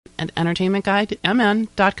and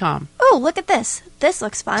entertainmentguidemn.com. Oh, look at this. This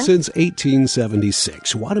looks fun. Since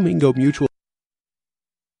 1876, Wadamingo Mutual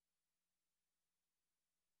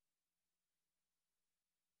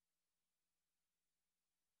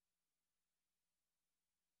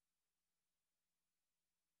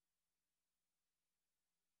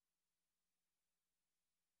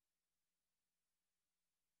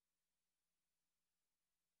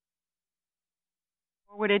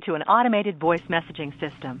forwarded to an automated voice messaging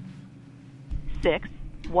system.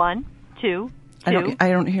 612 I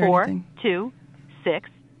don't hear anything. 426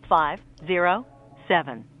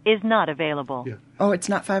 is not available. Yeah. Oh, it's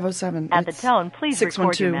not 507. At the tone, please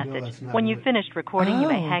record your 612. message. When you've finished recording, you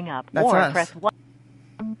may hang up that's or us. press 1.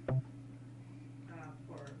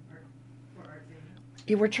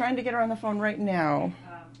 Yeah, we're trying to get her on the phone right now.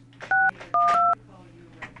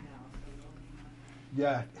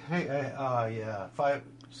 Yeah. Hey, yeah. 5.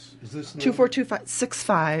 Is this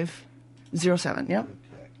 242-6507. Yep.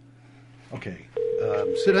 Okay.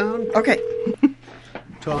 Sit down. Okay.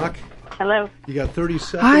 Talk. Hello. You got 30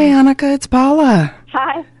 seconds. Hi, Anika. It's Paula.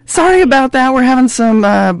 Hi. Sorry about that. We're having some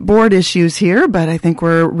board issues here, but I think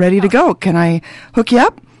we're ready to go. Can I hook you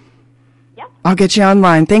up? Yeah. I'll get you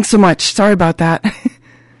online. Thanks so much. Sorry about that.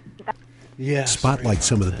 Yeah. Spotlight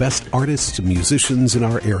some of the best artists and musicians in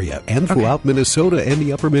our area and throughout Minnesota and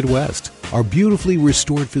the upper Midwest. Our beautifully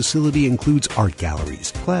restored facility includes art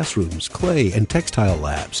galleries, classrooms, clay and textile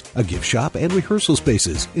labs, a gift shop and rehearsal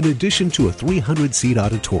spaces, in addition to a 300-seat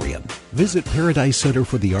auditorium. Visit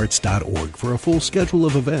ParadiseCenterForTheArts.org for a full schedule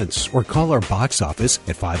of events or call our box office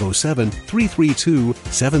at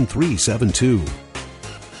 507-332-7372.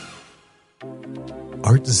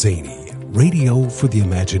 ArtZany, radio for the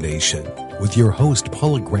imagination, with your host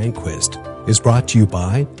Paula Granquist, is brought to you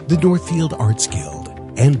by the Northfield Arts Guild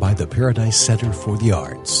and by the Paradise Center for the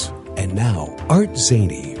Arts. And now,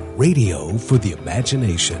 ArtZany, radio for the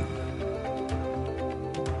imagination.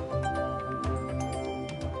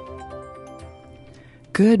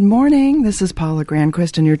 Good morning. This is Paula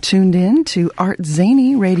Granquist, and you're tuned in to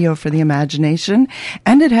ArtZany, radio for the imagination.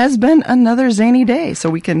 And it has been another zany day, so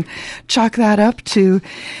we can chalk that up to...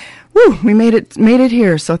 Woo, we made it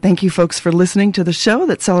here. So thank you folks for listening to the show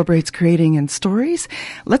that celebrates creating and stories.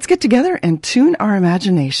 Let's get together and tune our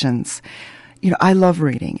imaginations. You know, I love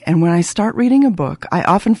reading, and when I start reading a book, I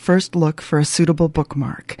often first look for a suitable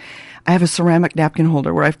bookmark. I have a ceramic napkin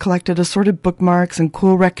holder where I've collected assorted bookmarks and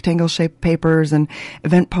cool rectangle-shaped papers and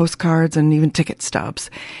event postcards and even ticket stubs.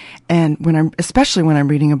 And especially when I'm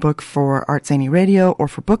reading a book for ArtZany Radio or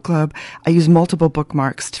for book club, I use multiple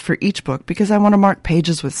bookmarks for each book because I want to mark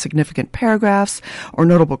pages with significant paragraphs or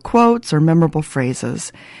notable quotes or memorable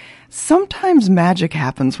phrases. Sometimes magic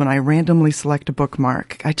happens when I randomly select a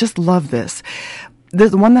bookmark. I just love this.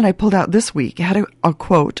 The one that I pulled out this week had a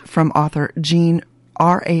quote from author Jean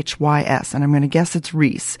R-H-Y-S, and I'm going to guess it's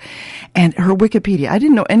Reese. And her Wikipedia, I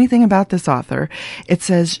didn't know anything about this author. It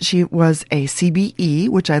says she was a CBE,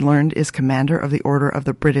 which I learned is Commander of the Order of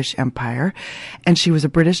the British Empire, and she was a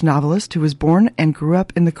British novelist who was born and grew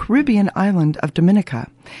up in the Caribbean island of Dominica.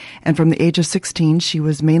 And from the age of 16, she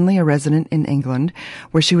was mainly a resident in England,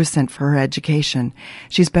 where she was sent for her education.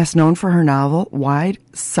 She's best known for her novel, Wide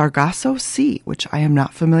Sargasso Sea, which I am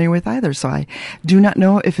not familiar with either, so I do not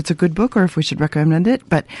know if it's a good book or if we should recommend it,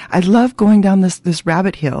 but I love going down this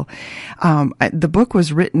rabbit hill. The book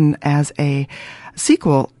was written as a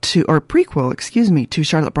prequel to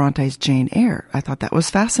Charlotte Bronte's Jane Eyre. I thought that was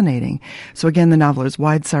fascinating. So again, the novel is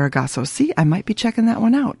Wide Sargasso Sea. I might be checking that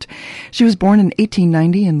one out. She was born in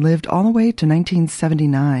 1890 and lived all the way to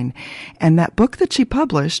 1979. And that book that she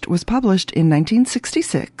published was published in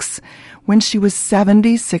 1966 when she was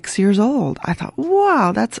 76 years old. I thought,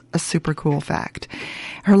 wow, that's a super cool fact.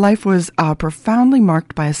 Her life was profoundly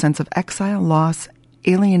marked by a sense of exile, loss,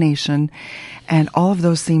 alienation, and all of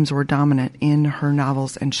those themes were dominant in her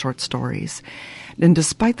novels and short stories. And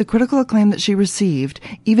despite the critical acclaim that she received,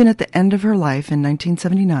 even at the end of her life in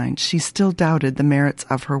 1979, she still doubted the merits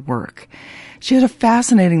of her work. She had a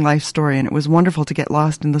fascinating life story, and it was wonderful to get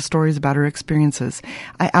lost in the stories about her experiences.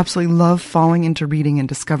 I absolutely love falling into reading and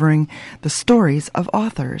discovering the stories of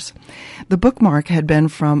authors. The bookmark had been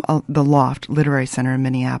from the Loft Literary Center in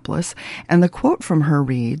Minneapolis, and the quote from her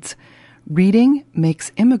reads, "Reading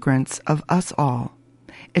makes immigrants of us all.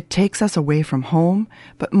 It takes us away from home,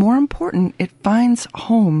 but more important, it finds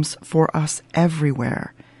homes for us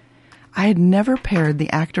everywhere." I had never paired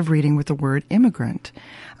the act of reading with the word immigrant.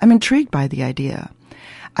 I'm intrigued by the idea.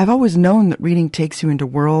 I've always known that reading takes you into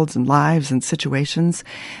worlds and lives and situations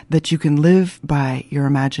that you can live by your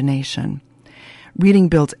imagination. Reading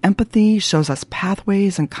builds empathy, shows us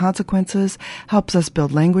pathways and consequences, helps us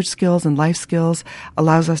build language skills and life skills,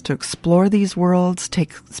 allows us to explore these worlds,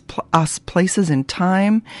 takes us places in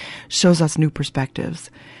time, shows us new perspectives.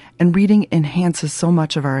 And reading enhances so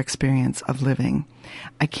much of our experience of living.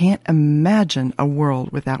 I can't imagine a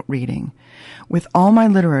world without reading. With all my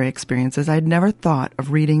literary experiences, I'd never thought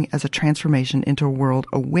of reading as a transformation into a world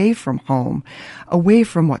away from home, away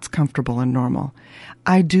from what's comfortable and normal.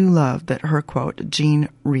 I do love that her quote, Jean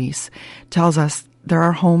Reese, tells us there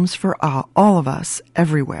are homes for all of us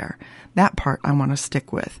everywhere. That part I want to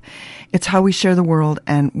stick with. It's how we share the world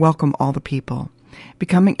and welcome all the people.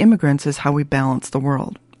 Becoming immigrants is how we balance the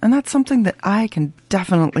world. And that's something that I can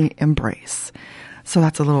definitely embrace. So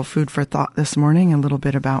that's a little food for thought this morning, a little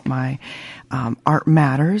bit about my Art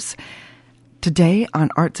Matters. Today on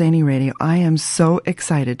ArtZany Radio, I am so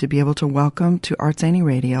excited to be able to welcome to ArtZany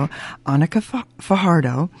Radio Anika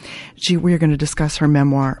Fajardo. We are going to discuss her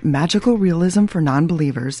memoir, Magical Realism for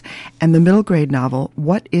Non-Believers, and the middle grade novel,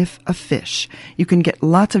 What If a Fish? You can get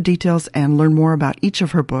lots of details and learn more about each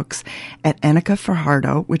of her books at Anika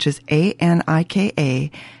Fajardo, which is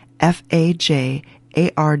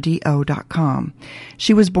ANIKAFAJARDO.com.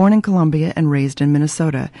 She was born in Colombia and raised in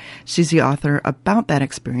Minnesota. She's the author about that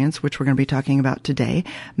experience, which we're going to be talking about today,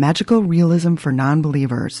 Magical Realism for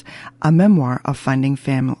Non-Believers, a memoir of finding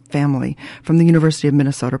family from the University of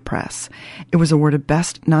Minnesota Press. It was awarded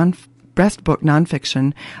Best Book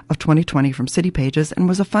Nonfiction of 2020 from City Pages and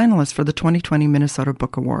was a finalist for the 2020 Minnesota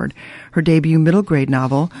Book Award. Her debut middle grade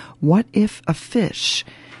novel, What If a Fish?,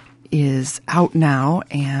 is out now,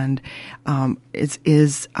 and I've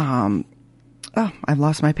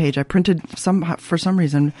lost my page. I printed for some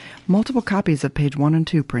reason, multiple copies of page 1 and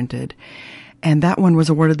 2 printed. And that one was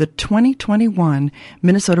awarded the 2021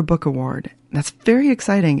 Minnesota Book Award. That's very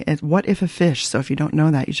exciting. It's What If a Fish? So if you don't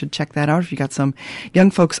know that, you should check that out. If you got some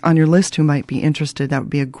young folks on your list who might be interested, that would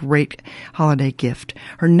be a great holiday gift.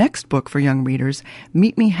 Her next book for young readers,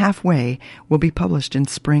 Meet Me Halfway, will be published in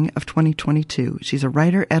spring of 2022. She's a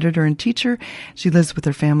writer, editor, and teacher. She lives with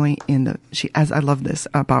her family I love this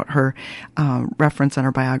about her reference on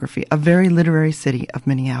her biography, a very literary city of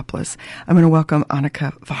Minneapolis. I'm going to welcome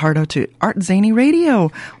Anika Fajardo to ArtZany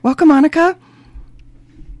Radio. Welcome, Anika.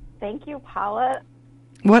 Thank you, Paula.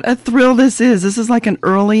 What a thrill this is. This is like an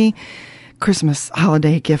early Christmas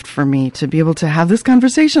holiday gift for me to be able to have this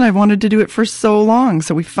conversation. I've wanted to do it for so long,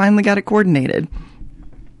 so we finally got it coordinated.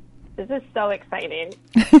 This is so exciting.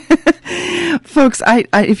 Folks,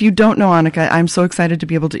 if you don't know Anika, I'm so excited to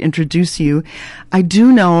be able to introduce you. I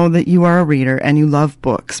do know that you are a reader and you love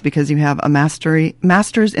books because you have a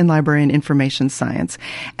master's in library and information science.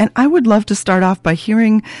 And I would love to start off by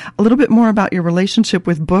hearing a little bit more about your relationship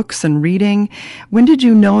with books and reading. When did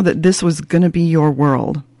you know that this was going to be your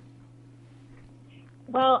world?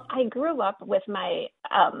 Well, I grew up with my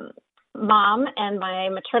mom and my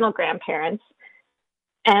maternal grandparents.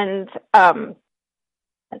 And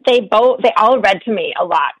they all read to me a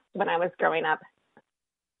lot when I was growing up.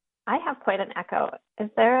 I have quite an echo. Is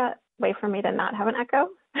there a way for me to not have an echo?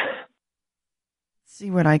 Let's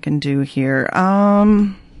see what I can do here.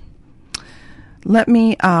 Let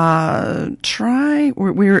me try.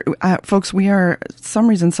 We're folks. We are some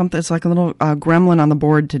reason something. It's like a little gremlin on the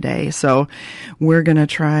board today. So we're gonna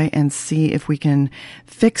try and see if we can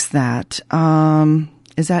fix that.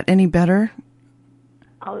 Is that any better?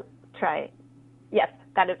 I'll try. Yes,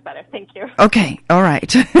 that is better. Thank you. Okay. All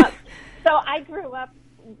right. So I grew up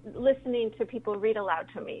listening to people read aloud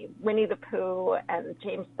to me, Winnie the Pooh and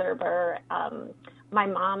James Thurber. My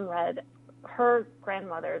mom read her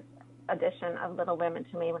grandmother's edition of Little Women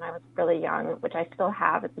to me when I was really young, which I still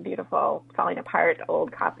have. It's a beautiful, falling apart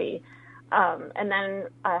old copy. And then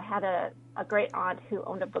I had a great aunt who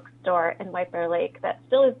owned a bookstore in White Bear Lake that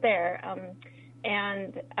still is there.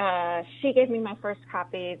 And she gave me my first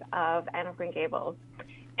copies of Anne of Green Gables.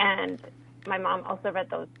 And my mom also read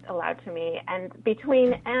those aloud to me. And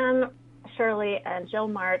between Anne Shirley and Jill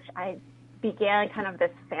March, I began kind of this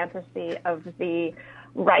fantasy of the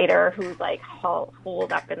writer who's like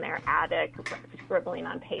holed up in their attic, scribbling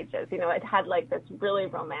on pages. You know, it had like this really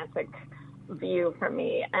romantic view for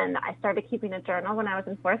me. And I started keeping a journal when I was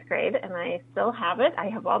in 4th grade, and I still have it. I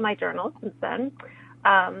have all my journals since then.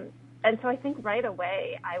 And so I think right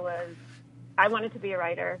away I wanted to be a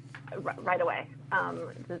writer right away.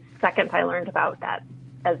 The second I learned about that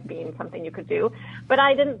as being something you could do. But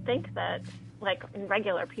I didn't think that like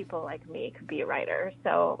regular people like me could be a writer.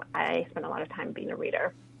 So I spent a lot of time being a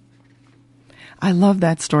reader. I love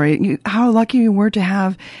that story. How lucky you were to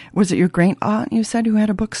have, was it your great aunt you said who had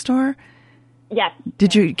a bookstore? Yes.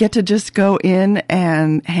 Did you get to just go in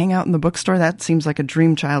and hang out in the bookstore? That seems like a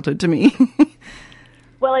dream childhood to me.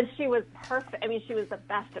 Well, and she was perfect. I mean, she was the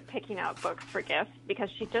best at picking out books for gifts because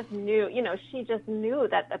she just knew,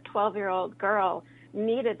 that a 12-year-old girl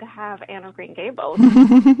needed to have Anne of Green Gables.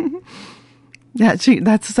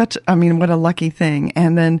 That's such, what a lucky thing.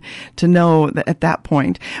 And then to know that at that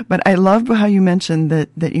point, but I love how you mentioned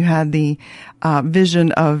that you had the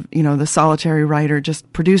vision of, the solitary writer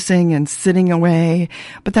just producing and sitting away,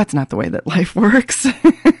 but that's not the way that life works.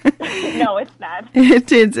 No, it's not.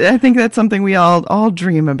 I think that's something we all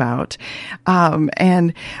dream about.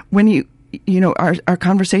 And when our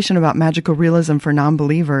conversation about magical realism for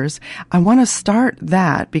non-believers, I want to start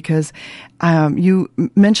that because you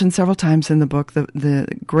mentioned several times in the book the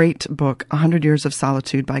great book 100 Years of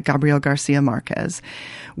Solitude by Gabriel Garcia Marquez,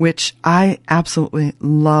 which I absolutely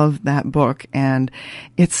love that book, and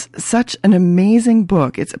it's such an amazing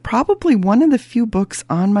book. It's probably one of the few books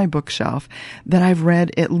on my bookshelf that I've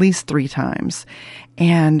read at least 3 times.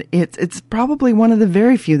 And it's probably one of the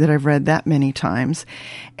very few that I've read that many times.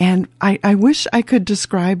 And I wish I could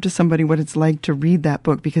describe to somebody what it's like to read that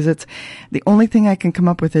book, because it's the only thing I can come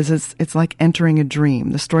up with is it's like entering a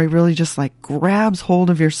dream. The story really just like grabs hold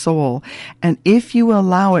of your soul. And if you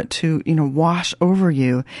allow it to, wash over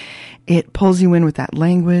you, it pulls you in with that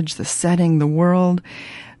language, the setting, the world.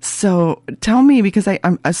 So tell me, because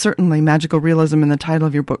I'm certainly magical realism in the title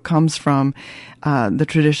of your book comes from the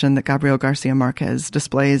tradition that Gabriel Garcia Marquez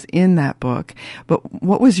displays in that book. But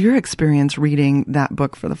what was your experience reading that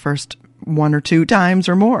book for the first 1 or 2 times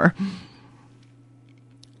or more?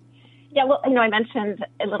 Yeah, well, I mentioned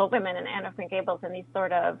Little Women and Anne of Green Gables and these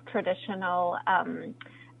sort of traditional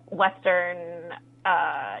Western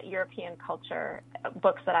European culture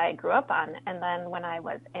books that I grew up on. And then when I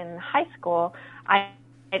was in high school, I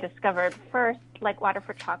discovered first Like Water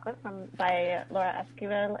for Chocolate by Laura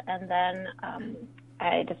Esquivel, and then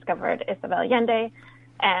I discovered Isabel Allende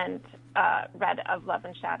and read Of Love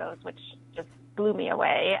and Shadows, which just blew me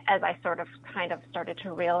away as I kind of started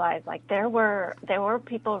to realize like there were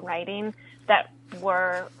people writing that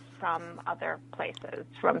were from other places,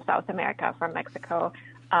 from South America, from Mexico,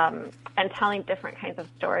 and telling different kinds of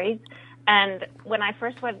stories. And when I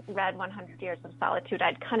first read 100 Years of Solitude,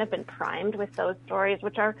 I'd kind of been primed with those stories,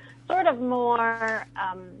 which are sort of more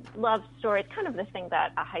love stories, kind of the thing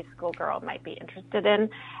that a high school girl might be interested in.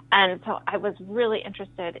 And so I was really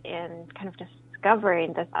interested in kind of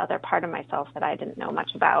discovering this other part of myself that I didn't know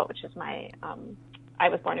much about, which is I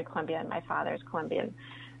was born in Colombia and my father's Colombian,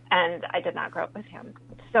 and I did not grow up with him.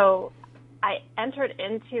 So I entered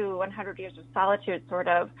into 100 Years of Solitude sort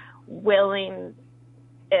of willing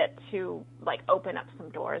it to like open up some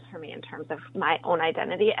doors for me in terms of my own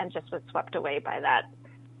identity, and just was swept away by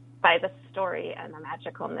the story and the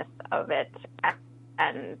magicalness of it,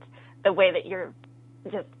 and the way that you're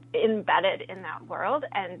just embedded in that world.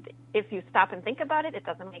 And if you stop and think about it, it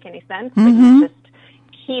doesn't make any sense, but you just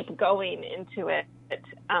keep going into it.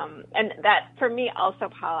 And that, for me also,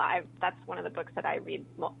 Paula, that's one of the books that I read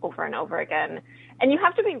over and over again. And you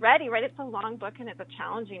have to be ready, right? It's a long book and it's a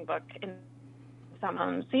challenging book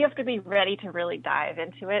so you have to be ready to really dive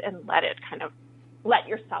into it and let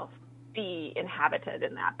yourself be inhabited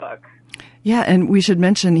in that book. Yeah, and we should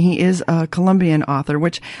mention he is a Colombian author,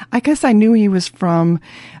 which I guess I knew he was from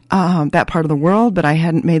that part of the world, but I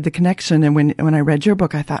hadn't made the connection. And when I read your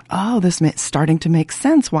book, I thought, oh, this is starting to make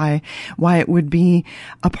sense why it would be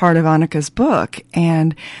a part of Anika's book.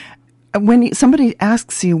 And when somebody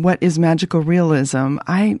asks you what is magical realism,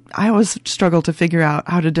 I always struggle to figure out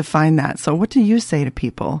how to define that. So what do you say to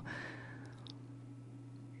people?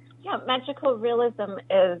 Yeah, magical realism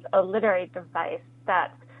is a literary device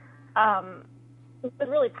that was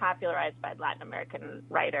really popularized by Latin American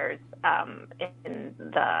writers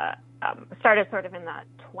started sort of in the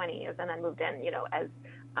 20s and then moved in, as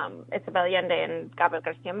Isabel Allende and Gabriel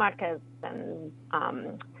Garcia Marquez and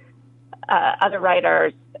other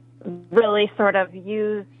writers really sort of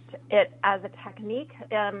used it as a technique.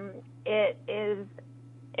 It is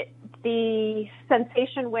the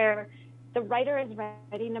sensation where the writer is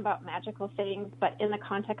writing about magical things, but in the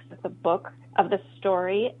context of the book, of the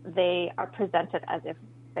story, they are presented as if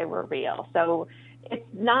they were real. So it's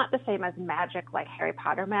not the same as magic like Harry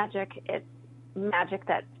Potter magic. It's magic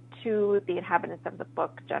that to the inhabitants of the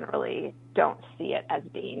book generally don't see it as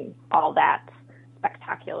being all that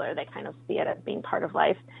spectacular. They kind of see it as being part of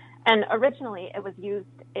life. And originally, it was used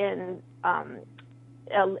in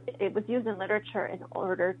literature in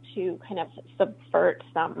order to kind of subvert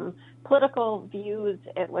some political views.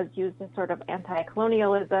 It was used as sort of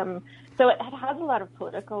anti-colonialism. So it has a lot of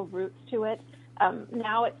political roots to it.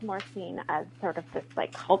 now it's more seen as sort of this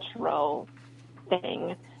like cultural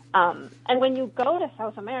thing. And when you go to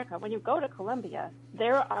South America, when you go to Colombia,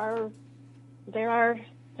 there are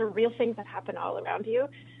surreal things that happen all around you.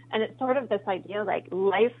 And it's sort of this idea like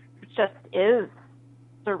life just is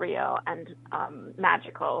surreal and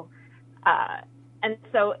magical. And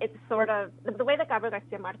so it's sort of the way that Gabriel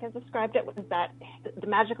Garcia Marquez described it was that the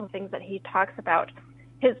magical things that he talks about,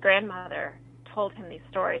 his grandmother told him these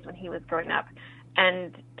stories when he was growing up,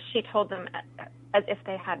 and she told them as if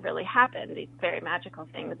they had really happened, these very magical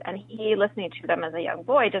things. And he, listening to them as a young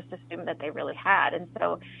boy, just assumed that they really had. And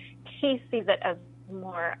so he sees it as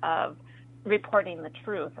more of reporting the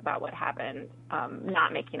truth about what happened,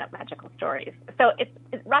 not making up magical stories. So it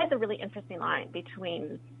rides a really interesting line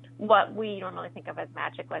between what we normally think of as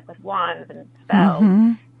magic, like with wands and spells,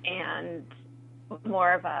 and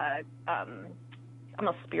more of a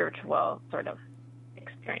almost spiritual sort of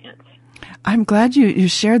experience. I'm glad you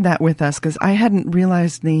shared that with us, because I hadn't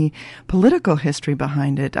realized the political history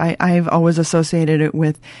behind it. I've always associated it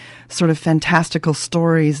with sort of fantastical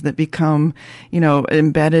stories that become,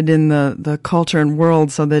 embedded in the culture and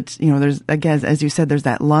world, so that, there's, again, as you said, there's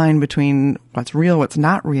that line between what's real, what's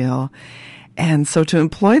not real. And so to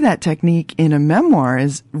employ that technique in a memoir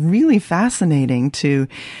is really fascinating to,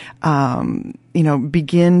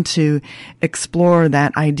 begin to explore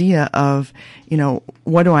that idea of,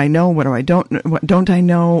 what do I know? What don't I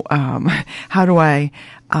know? How do I,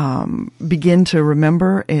 begin to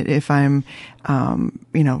remember it if I'm,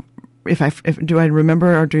 do I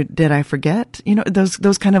remember or did I forget?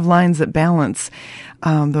 Those kind of lines that balance,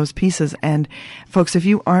 those pieces. And folks, if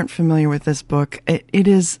you aren't familiar with this book, it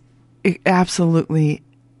is absolutely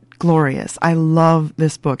glorious. I love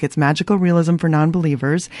this book. It's Magical Realism for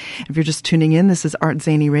Non-Believers. If you're just tuning in, this is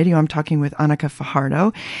ArtZany Radio. I'm talking with Anika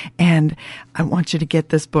Fajardo, and I want you to get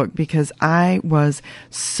this book because I was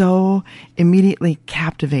so immediately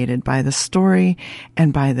captivated by the story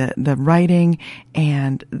and by the writing,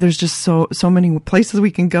 and there's just so many places we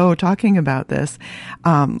can go talking about this.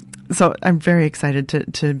 So I'm very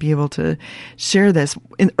excited to be able to share this.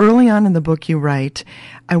 Early on in the book you write,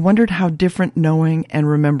 I wondered how different knowing and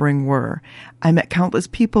remembering were. I met countless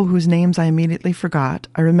people whose names I immediately forgot.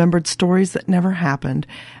 I remembered stories that never happened.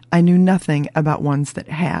 I knew nothing about ones that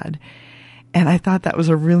had. And I thought that was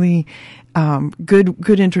a really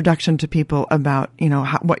good introduction to people about,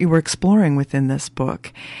 what you were exploring within this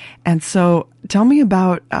book. And so tell me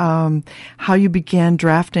about how you began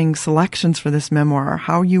drafting selections for this memoir,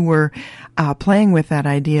 how you were playing with that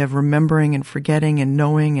idea of remembering and forgetting and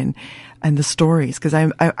knowing and the stories. Because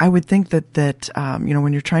I would think that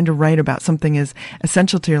when you're trying to write about something as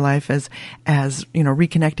essential to your life as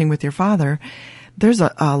reconnecting with your father, there's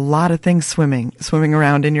a lot of things swimming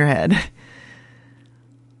around in your head.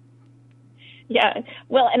 Yeah,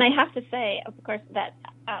 well, and I have to say, of course, that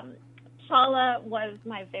Paula was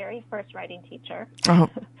my very first writing teacher. Oh,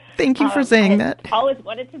 thank you for saying that. I'd always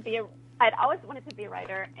wanted to be a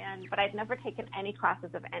writer, but I'd never taken any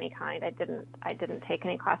classes of any kind. I didn't take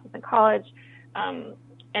any classes in college,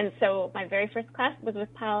 and so my very first class was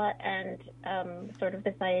with Paula, and sort of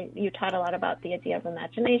you taught a lot about the idea of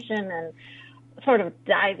imagination and sort of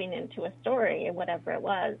diving into a story, whatever it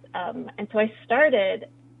was, and so I started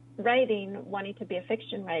writing, wanting to be a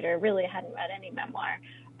fiction writer. Really hadn't read any memoir,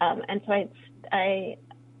 and so I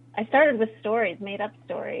started with stories, made up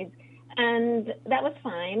stories, and that was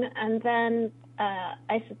fine. And then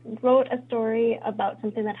I wrote a story about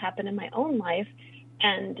something that happened in my own life,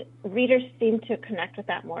 and readers seemed to connect with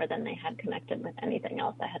that more than they had connected with anything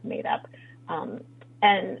else I had made up.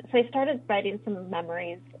 And so I started writing some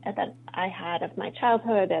memories that I had of my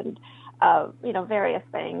childhood and various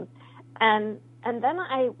things, and then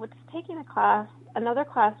I was taking another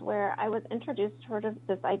class where I was introduced sort of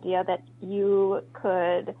this idea that you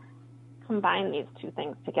could combine these two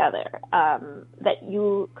things together, that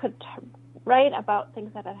you could write about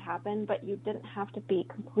things that had happened, but you didn't have to be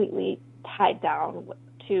completely tied down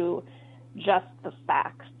to just the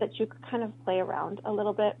facts, that you could kind of play around a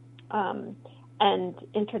little bit and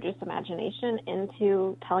introduce imagination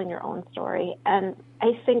into telling your own story. And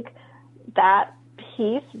I think that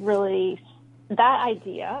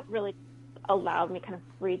idea really allowed me, kind of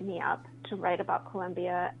freed me up to write about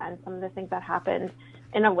Colombia and some of the things that happened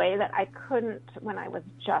in a way that I couldn't when I was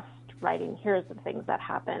just writing, here's the things that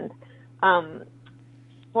happened.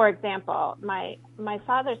 For example, my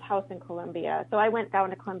father's house in Colombia. So I went down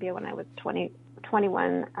to Colombia when I was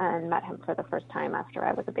 21 and met him for the first time after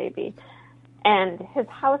I was a baby. And his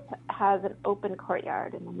house has an open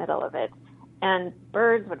courtyard in the middle of it. and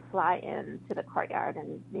birds would fly into the courtyard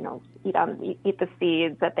and, you know, eat the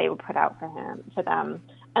seeds that they would put out for them.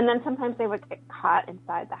 And then sometimes they would get caught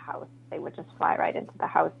inside the house. They would just fly right into the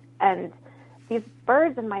house. And these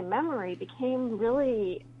birds in my memory became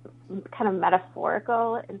really kind of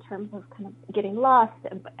metaphorical in terms of kind of getting lost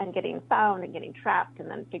and getting found and getting trapped and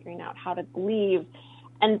then figuring out how to leave,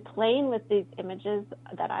 and playing with these images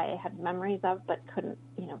that I had memories of but couldn't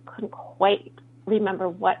quite remember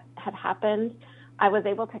what had happened. I was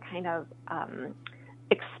able to kind of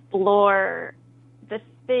explore the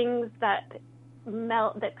things that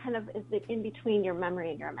kind of is in between your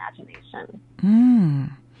memory and your imagination.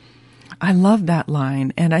 I love that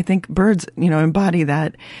line, and I think birds, you know, embody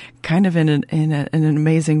that kind of in an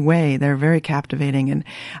amazing way. They're very captivating, and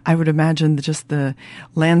I would imagine just the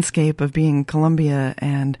landscape of being in Colombia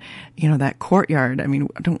and, you know, that courtyard. I mean,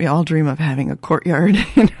 don't we all dream of having a courtyard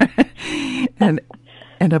and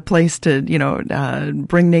a place to, you know,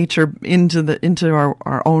 bring nature into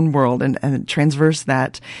our own world and transverse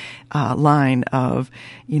that line of,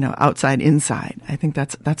 you know, outside inside. I think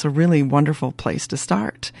that's a really wonderful place to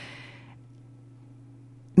start.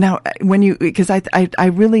 Now, because I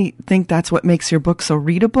really think that's what makes your book so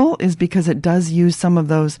readable, is because it does use some of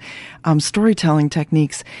those storytelling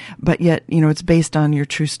techniques, but yet, you know, it's based on your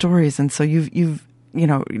true stories, and so you've you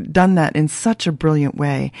know, done that in such a brilliant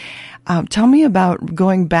way. Tell me about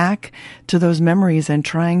going back to those memories and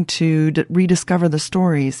trying to rediscover the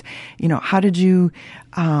stories. You know, how did you,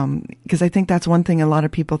 because I think that's one thing a lot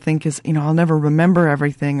of people think is, you know, I'll never remember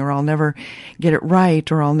everything, or I'll never get it right,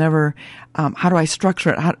 or I'll never, how do I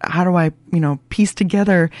structure it? How do I, you know, piece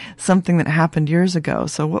together something that happened years ago?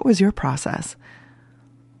 So what was your process?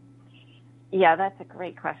 Yeah, that's a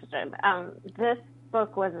great question. This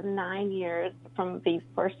book was 9 years from the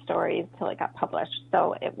first stories till it got published,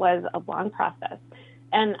 so it was a long process.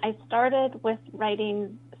 And I started with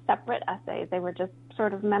writing separate essays. They were just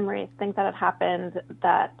sort of memories, things that had happened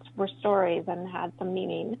that were stories and had some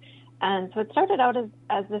meaning. And so it started out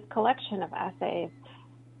as this collection of essays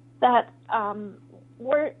that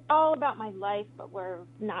were all about my life, but were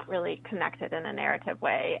not really connected in a narrative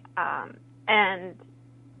way. And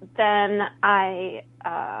then I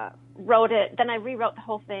wrote it. Then I rewrote the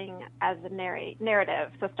whole thing as a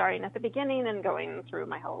narrative. So starting at the beginning and going through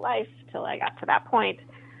my whole life till I got to that point.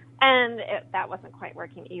 And that wasn't quite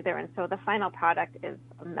working either. And so the final product is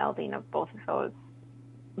a melding of both of those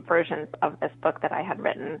versions of this book that I had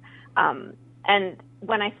written. And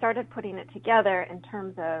when I started putting it together in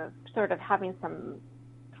terms of sort of having some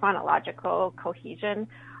chronological cohesion,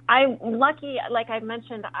 I'm lucky, like I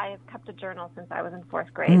mentioned, I've kept a journal since I was in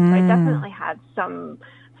fourth grade. So I definitely had some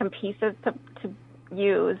pieces to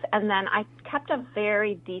use. And then I kept a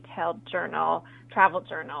very detailed travel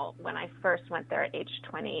journal, when I first went there at age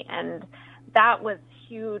 20. And that was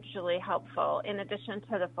hugely helpful, in addition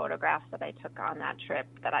to the photographs that I took on that trip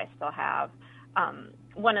that I still have.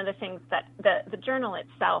 One of the things that the journal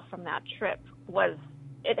itself from that trip was,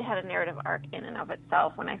 it had a narrative arc in and of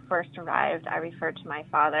itself. When I first arrived, I referred to my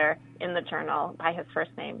father in the journal by his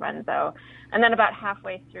first name, Renzo. And then about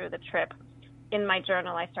halfway through the trip, in my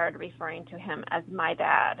journal, I started referring to him as my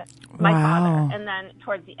dad, my father. And then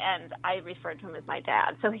towards the end, I referred to him as my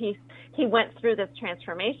dad. So he went through this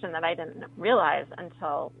transformation that I didn't realize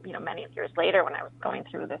until, you know, many years later, when I was going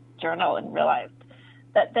through this journal and realized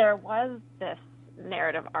that there was this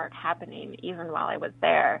narrative arc happening even while I was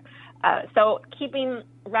there. So keeping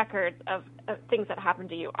records of things that happened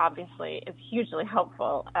to you, obviously, is hugely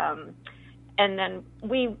helpful. And then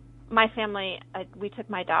my family, we took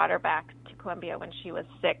my daughter back to Colombia when she was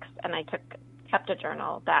 6, and I kept a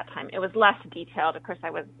journal that time. It was less detailed. Of course, I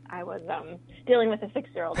was dealing with a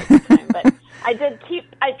 6-year-old at the time, but I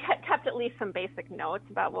kept at least some basic notes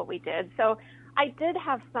about what we did. So I did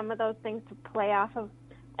have some of those things to play off of.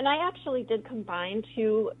 And I actually did combine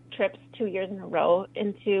 2 trips 2 years in a row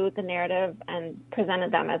into the narrative and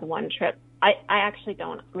presented them as one trip. I actually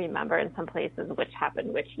don't remember in some places which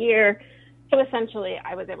happened which year. So essentially,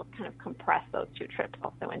 I was able to kind of compress those 2 trips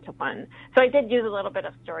also into one. So I did use a little bit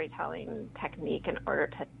of storytelling technique in order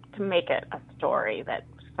to make it a story that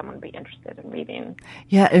someone would be interested in reading.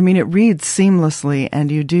 Yeah, I mean, it reads seamlessly, and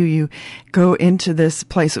you go into this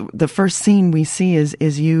place. The first scene we see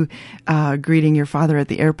is you greeting your father at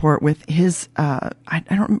the airport with his,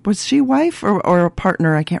 was she wife or a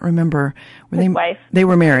partner? I can't remember. His wife. They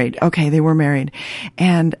were married. Okay, they were married.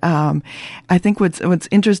 And I think what's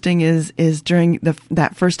interesting is during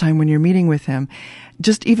that first time when you're meeting with him,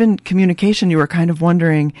 just even communication, you were kind of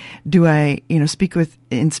wondering, do I, speak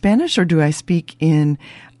in Spanish, or do I speak in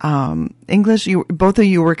English, both of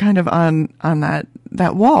you were kind of on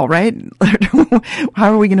that wall, right?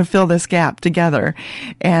 How are we going to fill this gap together?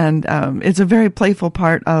 And it's a very playful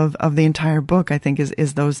part of the entire book, I think,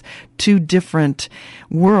 is those two different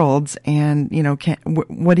worlds, and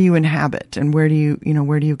what do you inhabit, and where do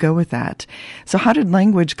you go with that? So how did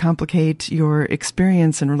language complicate your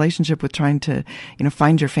experience and relationship with trying to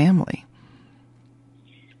find your family?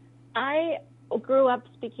 I grew up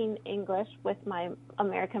speaking English with my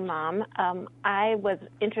American mom. I was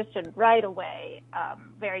interested right away,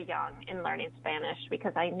 very young, in learning Spanish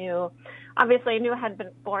because I knew I had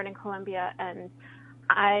been born in Colombia, and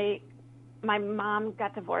my mom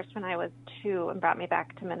got divorced when I was 2 and brought me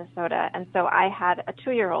back to Minnesota, and so I had a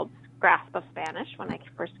 2-year-old's grasp of Spanish when I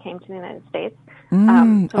first came to the United States.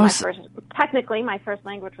 Technically, my first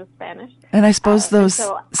language was Spanish. And I suppose those...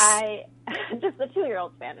 just the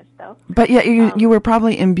 2-year-old Spanish, though. But yeah, you were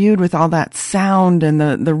probably imbued with all that sound and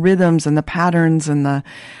the rhythms and the patterns and the...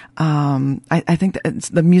 I think that it's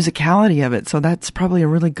the musicality of it. So that's probably a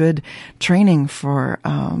really good training for,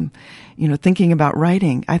 thinking about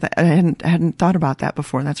writing. I hadn't thought about that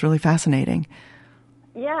before. That's really fascinating.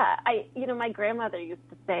 Yeah, my grandmother used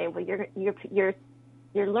to say, well, you're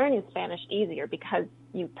learning Spanish easier because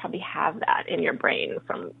you probably have that in your brain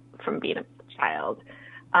from being a child.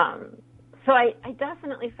 So I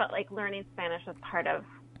definitely felt like learning Spanish was part of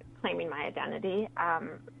claiming my identity.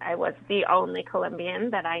 I was the only Colombian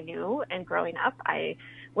that I knew, and growing up, I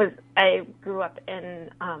grew up in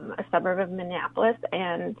a suburb of Minneapolis,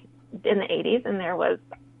 and in the 80s, and there was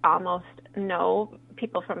almost no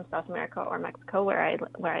people from South America or Mexico where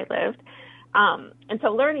I lived. And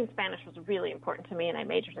so learning Spanish was really important to me, and I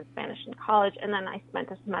majored in Spanish in college, and then I spent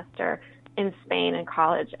a semester in Spain in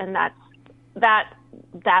college, and that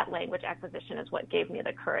language acquisition is what gave me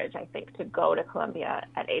the courage, I think, to go to Colombia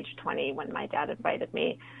at age 20 when my dad invited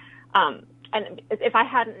me. And if I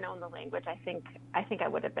hadn't known the language, I think I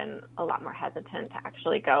would have been a lot more hesitant to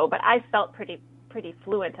actually go. But I felt pretty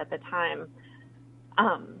fluent at the time.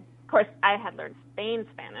 Of course, I had learned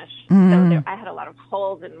Spanish, so I had a lot of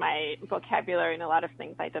holes in my vocabulary and a lot of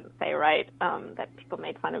things I didn't say right that people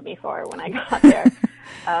made fun of me for when I got there.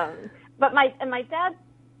 But my dad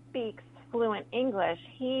speaks fluent English.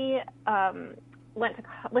 He went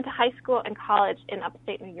to high school and college in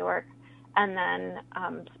upstate New York, and then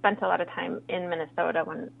spent a lot of time in Minnesota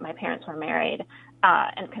when my parents were married,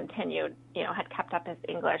 and continued, had kept up his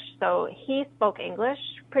English. So he spoke English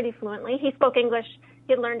pretty fluently. He spoke English,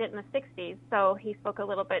 he had learned it in the 60s, so he spoke a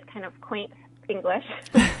little bit kind of quaint English.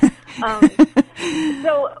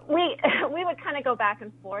 So we would kind of go back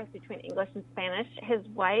and forth between English and Spanish. His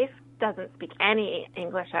wife doesn't speak any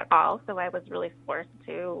English at all, so I was really forced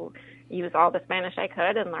to use all the Spanish I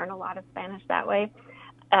could and learn a lot of Spanish that way.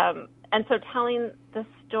 And so telling the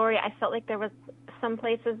story, I felt like there was some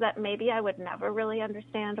places that maybe I would never really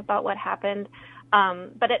understand about what happened.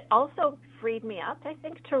 But it also freed me up, I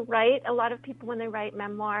think, to write. A lot of people, when they write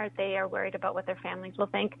memoir, they are worried about what their families will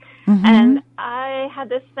think. Mm-hmm. And I had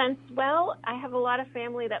this sense, well, I have a lot of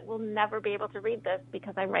family that will never be able to read this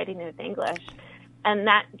because I'm writing it in English. And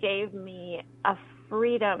that gave me a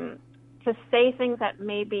freedom to say things that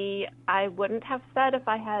maybe I wouldn't have said if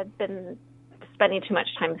I had been spending too much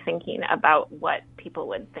time thinking about what people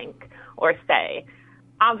would think or say.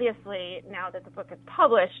 Obviously, now that the book is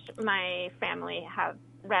published, my family have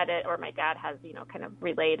read it, or my dad has, kind of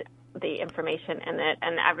relayed the information in it,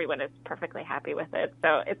 and everyone is perfectly happy with it.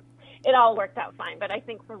 So it all worked out fine. But I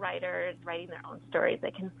think for writers writing their own stories,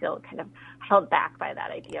 they can feel kind of held back by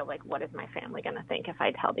that idea of, like, what is my family going to think if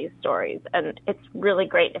I tell these stories? And it's really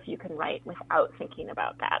great if you can write without thinking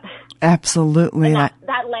about that. Absolutely. And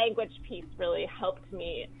that language piece really helped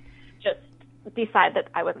me just decide that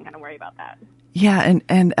I wasn't going to worry about that. Yeah,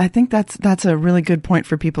 and I think that's a really good point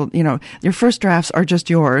for people. Your first drafts are just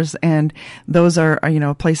yours, and those are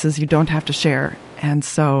places you don't have to share. And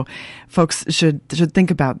so folks should think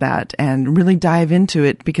about that and really dive into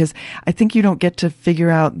it, because I think you don't get to figure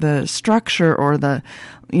out the structure or the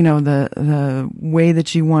way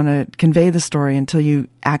that you want to convey the story until you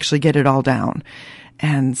actually get it all down.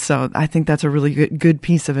 And so I think that's a really good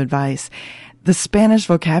piece of advice. The Spanish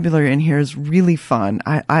vocabulary in here is really fun.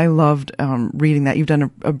 I loved reading that. You've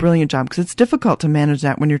done a brilliant job, because it's difficult to manage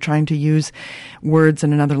that when you're trying to use words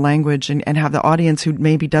in another language and have the audience who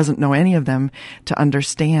maybe doesn't know any of them to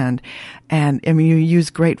understand. And I mean, you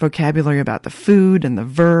use great vocabulary about the food and the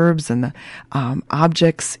verbs and the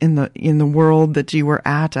objects in the world that you were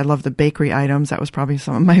at. I love the bakery items. That was probably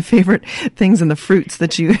some of my favorite things, and the fruits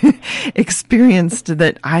that you experienced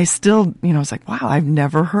that I still, was like, wow, I've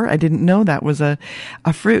never heard. I didn't know that was a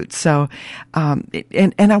fruit. So,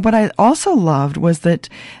 and what I also loved was that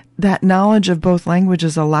knowledge of both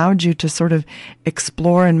languages allowed you to sort of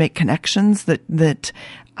explore and make connections that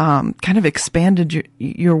kind of expanded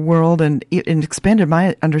your world and expanded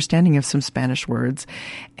my understanding of some Spanish words,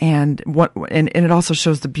 and it also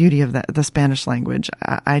shows the beauty of the Spanish language.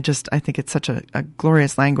 I think it's such a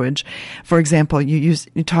glorious language. For example, you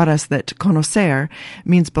taught us that conocer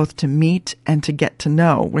means both to meet and to get to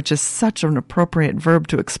know, which is such an appropriate verb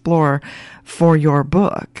to explore for your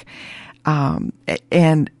book.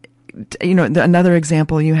 And another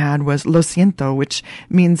example you had was lo siento, which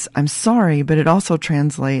means I'm sorry, but it also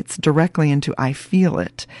translates directly into I feel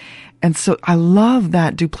it. And so I love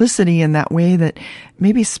that duplicity in that way that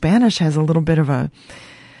maybe Spanish has a little bit of a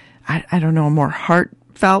more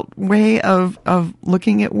heartfelt way of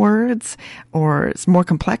looking at words, or it's more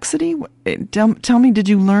complexity. Tell me, did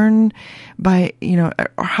you learn by,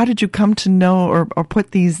 or how did you come to know or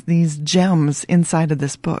put these gems inside of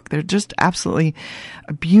this book? They're just absolutely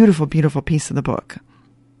a beautiful, beautiful piece of the book.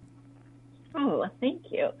 Oh,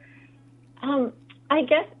 thank you. I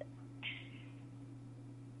guess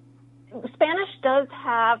Spanish does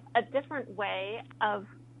have a different way of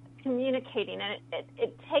communicating, and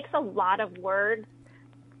it takes a lot of words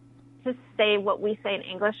to say what we say in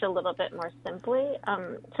English a little bit more simply.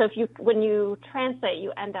 So when you translate,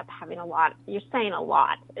 you end up having you're saying a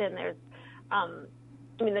lot, and there's,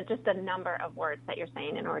 there's just a number of words that you're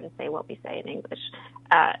saying in order to say what we say in English.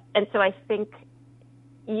 And so I think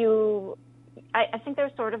I think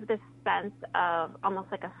there's sort of this sense of almost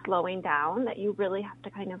like a slowing down that you really have to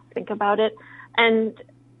kind of think about it. And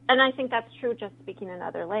I think that's true just speaking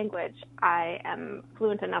another language. I am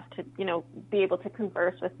fluent enough to, be able to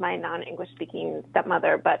converse with my non-English speaking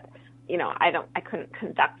stepmother, but, I couldn't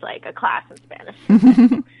conduct like a class in Spanish.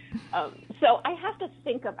 So I have to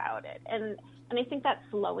think about it. And I think that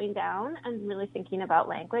slowing down and really thinking about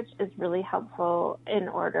language is really helpful in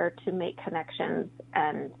order to make connections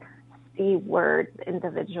and see words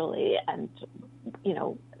individually and,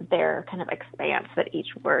 their kind of expanse that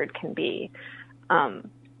each word can be.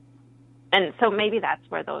 And so maybe that's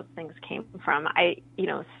where those things came from.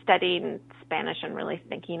 Studying Spanish and really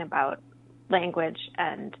thinking about language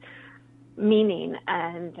and meaning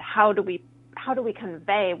and how do we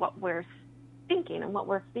convey what we're thinking and what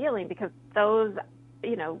we're feeling, because those,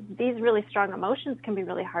 these really strong emotions can be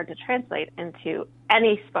really hard to translate into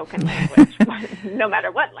any spoken language, no matter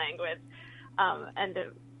what language. And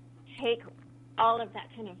to take all of that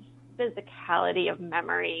kind of physicality of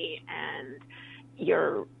memory and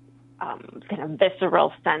your kind of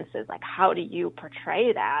visceral senses, like how do you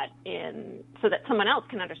portray that so that someone else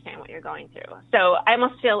can understand what you're going through. So I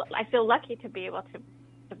feel lucky to be able to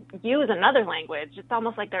use another language. It's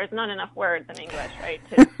almost like there's not enough words in English, right,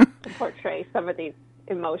 to portray some of these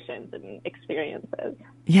emotions and experiences.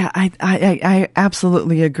 Yeah, I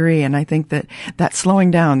absolutely agree, and I think that slowing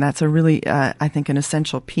down, that's a really I think an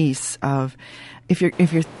essential piece of if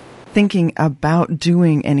you're thinking about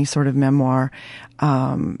doing any sort of memoir,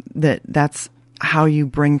 that's how you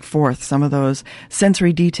bring forth some of those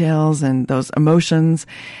sensory details and those emotions.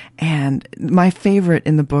 And my favorite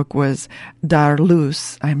in the book was dar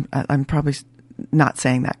luz. I'm probably not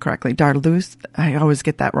saying that correctly. Dar luz. I always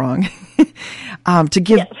get that wrong.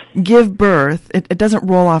 To give birth. It doesn't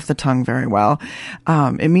roll off the tongue very well.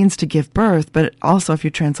 It means to give birth, but also, if you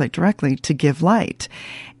translate directly, to give light.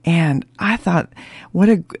 And I thought,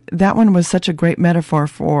 that one was such a great metaphor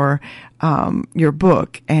for your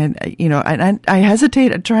book. And, I hesitate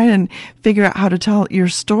to try and figure out how to tell your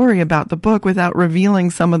story about the book without revealing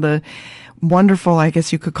some of the wonderful, I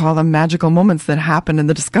guess you could call them magical moments that happen and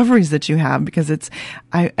the discoveries that you have, because it's,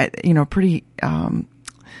 pretty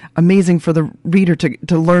amazing for the reader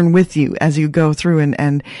to learn with you as you go through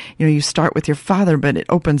and you start with your father, but it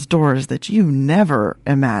opens doors that you never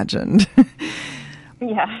imagined.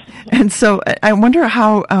 Yeah. And so I wonder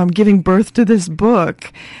how giving birth to this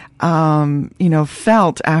book,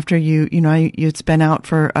 felt after it's been out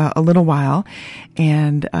for a little while,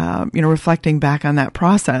 and reflecting back on that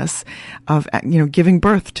process of giving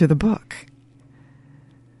birth to the book.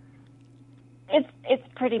 It's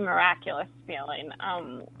pretty miraculous feeling.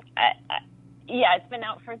 It's been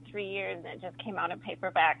out for 3 years and it just came out in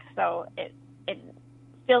paperback, so it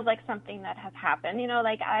feels like something that has happened.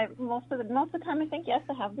 Most of the time I think, yes,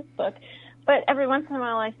 I have this book, but every once in a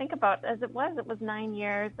while I think about, as it was 9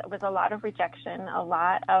 years, it was a lot of rejection, a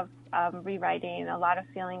lot of rewriting, a lot of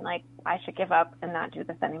feeling like I should give up and not do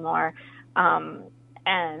this anymore. And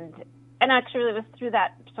actually it was through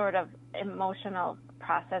that sort of emotional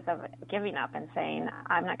process of giving up and saying,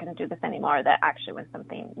 I'm not going to do this anymore, that actually when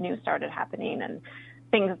something new started happening and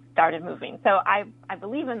things started moving. So I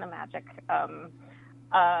believe in the magic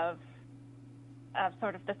of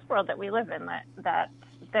sort of this world that we live in, that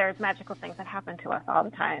there's magical things that happen to us all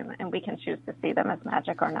the time, and we can choose to see them as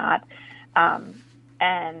magic or not.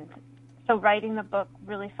 And so writing the book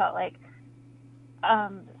really felt like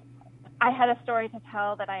I had a story to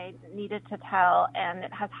tell that I needed to tell, and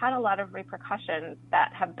it has had a lot of repercussions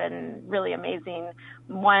that have been really amazing.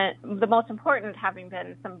 The most important having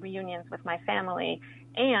been some reunions with my family,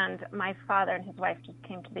 and my father and his wife just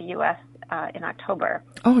came to the U.S. In October.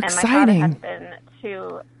 Oh, exciting. And my father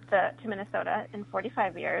has been to Minnesota in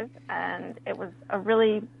 45 years, and it was a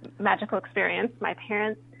really magical experience. My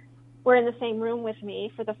parents were in the same room with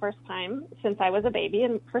me for the first time since I was a baby,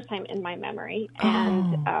 and first time in my memory.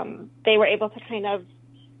 And they were able to kind of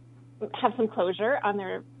have some closure on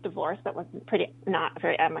their divorce that was not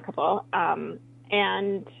very amicable.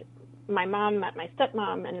 And my mom met my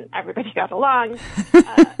stepmom, and everybody got along.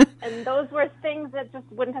 And those were things that just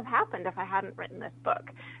wouldn't have happened if I hadn't written this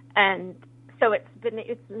book. And so it's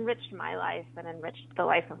enriched my life and enriched the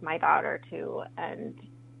life of my daughter too. And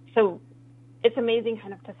so it's amazing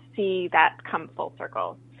kind of to see that come full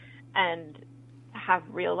circle and have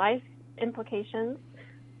real life implications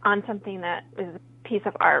on something that is a piece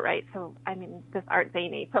of art, right? So, I mean, this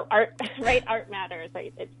ArtZany. So art, right? Art matters.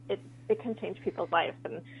 Right? It can change people's lives.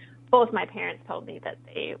 And both my parents told me that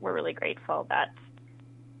they were really grateful that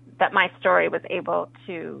my story was able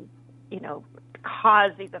to,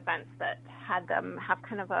 cause these events that had them have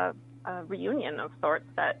kind of a reunion of sorts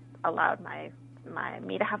that allowed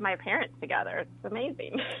me to have my parents together. It's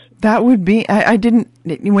amazing. That would be, I didn't,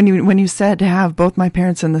 when you said to have both my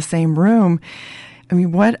parents in the same room, I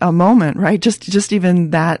mean, what a moment, right? Just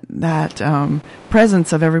even that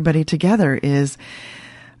presence of everybody together is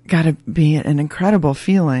got to be an incredible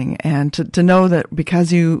feeling. And to know that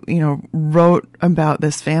because you wrote about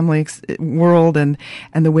this family world and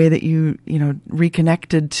the way that you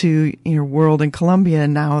reconnected to your world in Colombia,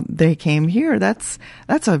 and now they came here, that's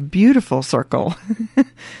a beautiful circle.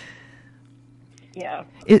 Yeah.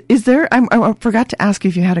 Is there, I forgot to ask you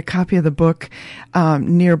if you had a copy of the book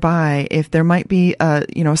nearby, if there might be a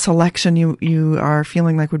selection you are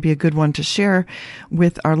feeling like would be a good one to share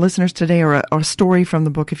with our listeners today, or a story from the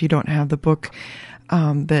book if you don't have the book,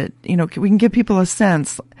 that, we can give people a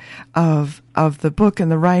sense of the book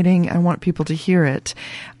and the writing. I want people to hear it.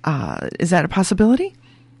 Is that a possibility?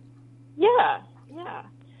 Yeah.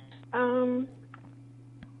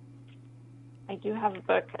 I do have a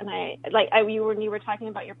book, and when you were talking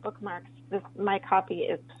about your bookmarks, my copy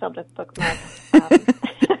is filled with bookmarks.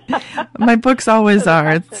 My books always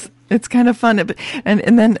are. It's kind of fun.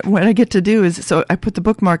 And then what I get to do is, so I put the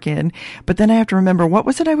bookmark in, but then I have to remember, what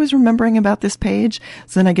was it I was remembering about this page?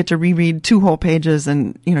 So then I get to reread 2 whole pages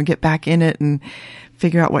and, get back in it and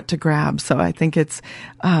figure out what to grab. So I think it's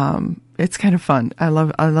kind of fun. I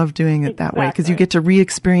love doing it that way, because you get to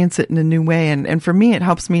re-experience it in a new way. And for me, it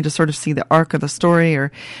helps me to sort of see the arc of the story,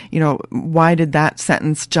 or, why did that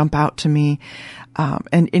sentence jump out to me?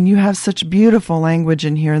 And you have such beautiful language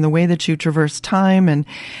in here, and the way that you traverse time and,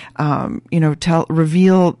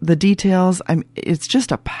 reveal the details. It's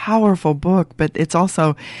just a powerful book, but it's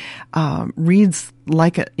also, reads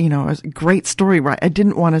like a great story. Right. I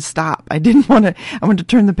didn't want to stop. I wanted to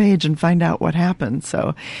turn the page and find out what happened.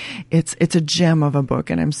 So it's a gem of a book,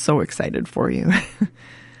 and I'm so excited for you.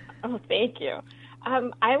 Oh, thank you.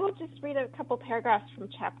 I will just read a couple paragraphs from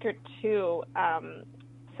chapter 2.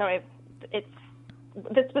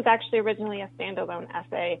 This was actually originally a standalone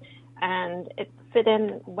essay, and it fit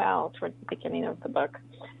in well towards the beginning of the book.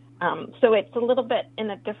 So it's a little bit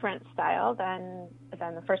in a different style than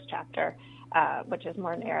the first chapter, which is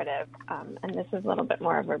more narrative, and this is a little bit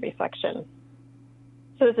more of a reflection.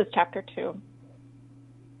 So this is chapter 2.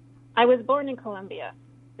 I was born in Colombia.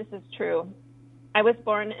 This is true. I was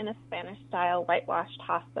born in a Spanish-style whitewashed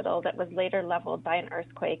hospital that was later leveled by an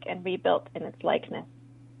earthquake and rebuilt in its likeness.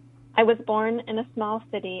 I was born in a small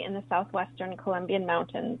city in the southwestern Colombian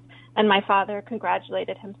mountains, and my father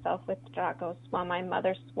congratulated himself with tragos while my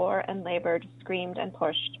mother swore and labored, screamed and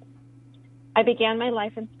pushed. I began my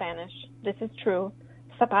life in Spanish. This is true.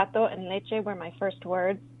 Zapato and leche were my first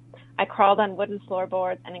words. I crawled on wooden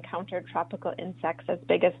floorboards and encountered tropical insects as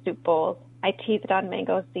big as soup bowls. I teethed on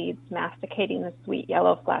mango seeds, masticating the sweet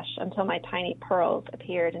yellow flesh until my tiny pearls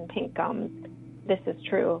appeared in pink gums. This is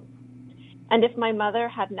true. And if my mother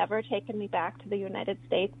had never taken me back to the United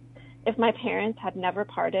States, if my parents had never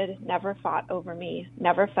parted, never fought over me,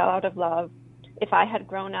 never fell out of love, if I had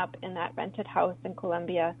grown up in that rented house in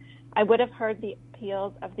Colombia, I would have heard the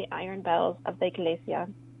peals of the iron bells of the iglesia.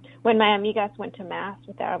 When my amigas went to mass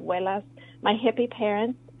with their abuelas, my hippie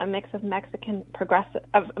parents, a mix of American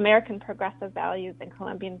progressive values and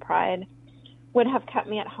Colombian pride, would have kept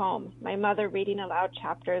me at home, my mother reading aloud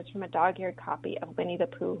chapters from a dog-eared copy of Winnie the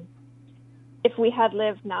Pooh. If we had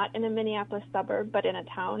lived not in a Minneapolis suburb, but in a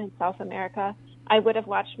town in South America, I would have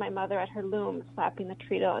watched my mother at her loom, slapping the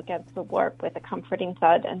treadle against the warp with a comforting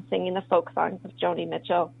thud and singing the folk songs of Joni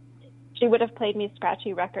Mitchell. She would have played me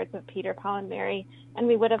scratchy records of Peter, Paul, and Mary, and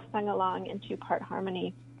we would have sung along in two-part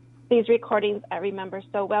harmony. These recordings I remember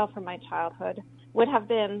so well from my childhood would have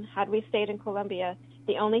been, had we stayed in Colombia,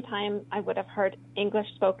 the only time I would have heard English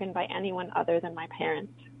spoken by anyone other than my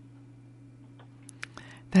parents.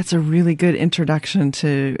 That's a really good introduction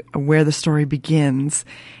to where the story begins.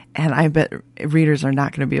 And I bet readers are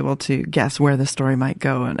not going to be able to guess where the story might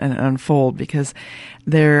go and unfold, because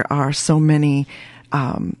there are so many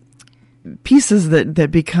pieces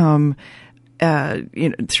that become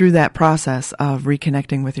through that process of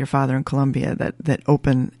reconnecting with your father in Colombia that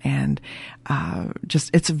open and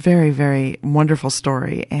it's a very, very wonderful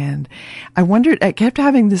story. And I wondered, I kept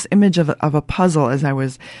having this image of a puzzle as I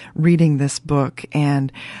was reading this book,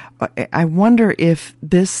 and I wonder if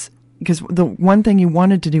this, because the one thing you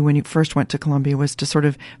wanted to do when you first went to Colombia was to sort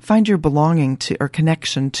of find your belonging to or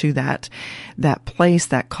connection to that place,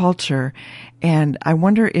 that culture. And I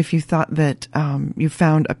wonder if you thought that you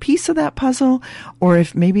found a piece of that puzzle, or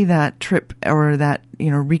if maybe that trip or that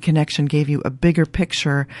reconnection gave you a bigger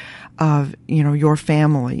picture of your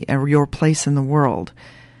family or your place in the world.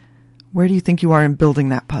 Where do you think you are in building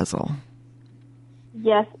that puzzle?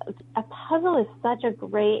 Yes, a puzzle is such a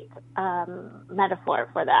great metaphor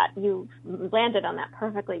for that. You landed on that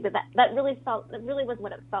perfectly, but that really was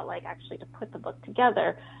what it felt like actually to put the book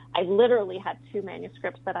together. I literally had two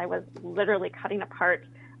manuscripts that I was literally cutting apart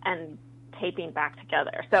and taping back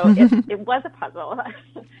together. So it was a puzzle.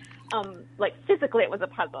 Like physically it was a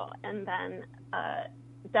puzzle. And then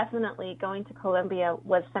definitely going to Colombia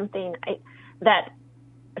was something that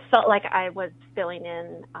felt like I was filling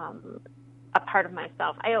in a part of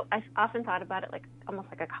myself. I often thought about it like almost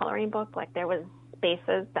like a coloring book, like there was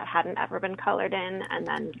spaces that hadn't ever been colored in, and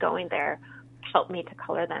then going there helped me to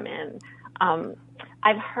color them in.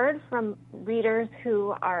 I've heard from readers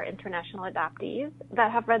who are international adoptees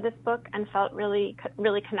that have read this book and felt really,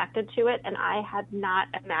 really connected to it, and I had not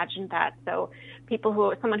imagined that. So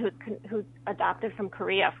someone who's adopted from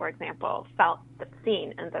Korea, for example, felt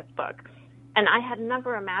seen in this book. And I had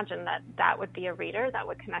never imagined that would be a reader that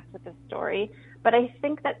would connect with this story. But I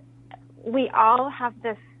think that we all have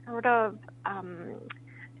this sort of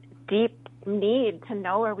deep need to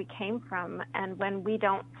know where we came from. And when we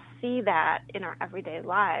don't see that in our everyday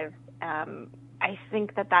lives, I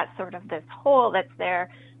think that that's sort of this hole that's there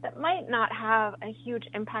that might not have a huge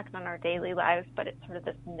impact on our daily lives, but it's sort of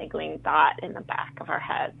this niggling thought in the back of our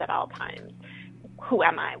heads at all times. Who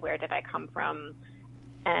am I? Where did I come from?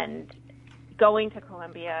 And going to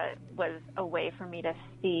Colombia was a way for me to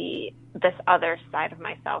see this other side of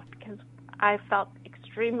myself, because I felt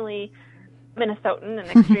extremely Minnesotan and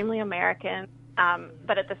extremely American.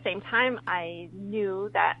 But at the same time, I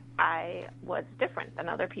knew that I was different than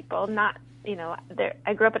other people.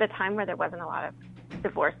 I grew up at a time where there wasn't a lot of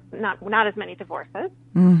divorce, not as many divorces.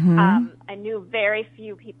 Mm-hmm. I knew very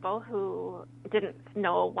few people who didn't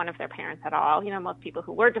know one of their parents at all. Most people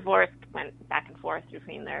who were divorced went back and forth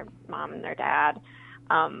between their mom and their dad.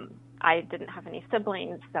 I didn't have any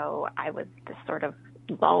siblings, so I was this sort of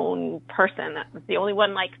lone person that was the only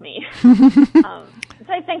one like me. So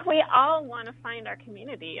I think we all want to find our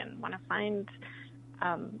community and want to find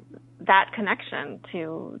that connection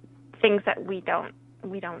to things that we don't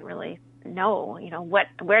really know.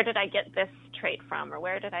 Where did I get this trait from, or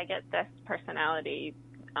where did I get this personality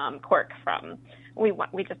quirk from?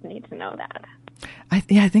 We just need to know that. I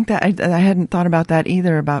think that I hadn't thought about that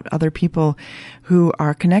either, about other people who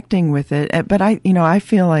are connecting with it. But I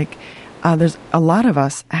feel like there's a lot of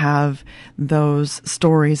us have those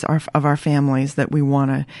stories of our families that we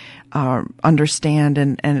want to understand,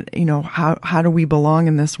 and how do we belong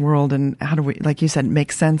in this world, and how do we, like you said,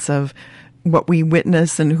 make sense of what we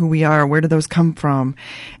witness and who we are. Where do those come from?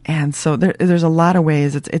 And so there's a lot of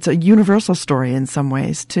ways. It's a universal story in some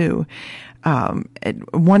ways too.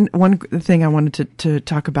 One thing I wanted to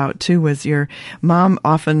talk about too was your mom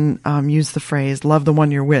often used the phrase "love the one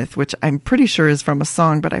you're with," which I'm pretty sure is from a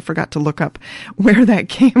song, but I forgot to look up where that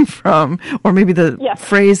came from, or maybe the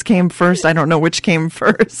phrase came first. I don't know which came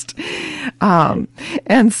first.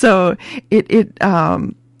 And so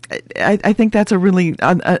I think that's a really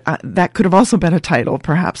that could have also been a title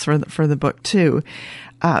perhaps for the book too.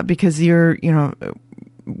 because you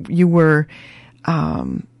were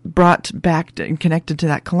brought back and connected to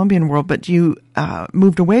that Colombian world, but you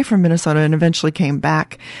moved away from Minnesota and eventually came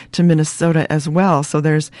back to Minnesota as well. So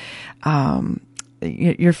there's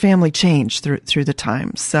your family changed through the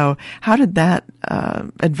time. So how did that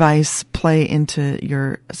advice play into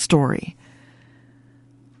your story?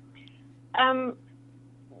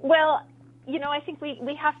 Well, I think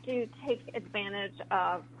we have to take advantage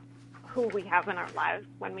of who we have in our lives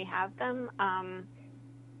when we have them.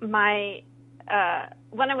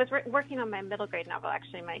 When I was working on my middle grade novel,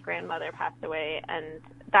 actually, my grandmother passed away, and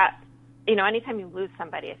that, anytime you lose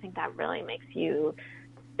somebody, I think that really makes you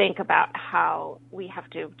think about how we have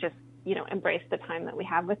to just, embrace the time that we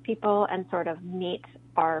have with people and sort of meet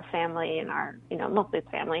our family and our, mostly it's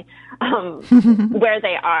family, where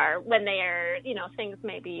they are when they are, things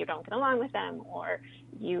maybe you don't get along with them, or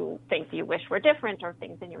you think you wish were different, or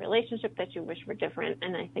things in your relationship that you wish were different.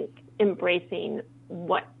 And I think embracing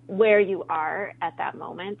where you are at that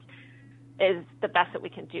moment is the best that we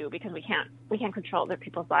can do, because we can't control other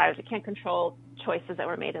people's lives. We can't control choices that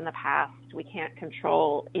were made in the past. We can't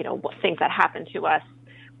control, what things that happened to us.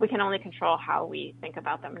 We can only control how we think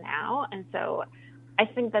about them now. And so I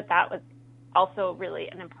think that was also really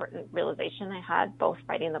an important realization I had, both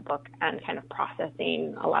writing the book and kind of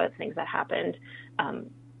processing a lot of things that happened,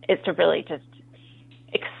 is to really just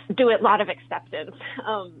do a lot of acceptance.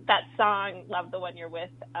 That song, Love the One You're With,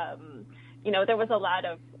 there was a lot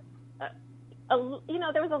of,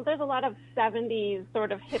 there's a lot of 70s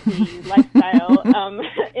sort of hippie lifestyle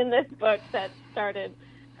in this book that started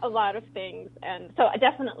a lot of things. And so I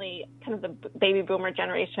definitely, kind of the baby boomer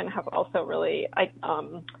generation, have also really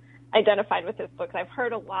identified with this book. I've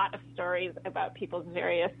heard a lot of stories about people's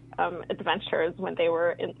various adventures when they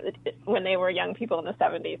were young people in the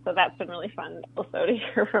 70s. So that's been really fun also to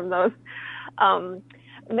hear from those.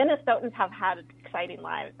 Minnesotans have had exciting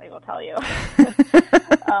lives, I will tell you.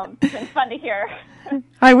 It's been fun to hear.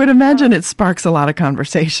 I would imagine it sparks a lot of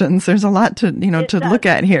conversations. There's a lot to look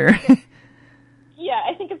at here. Yeah,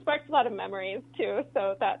 I think it sparks a lot of memories too.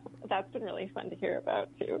 So that's been really fun to hear about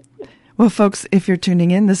too. Well, folks, if you're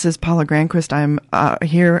tuning in, this is Paula Granquist. I'm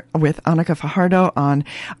here with Anika Fajardo on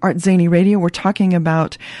ArtZany Radio. We're talking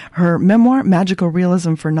about her memoir, Magical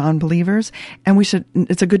Realism for Non-Believers. And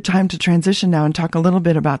it's a good time to transition now and talk a little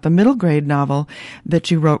bit about the middle grade novel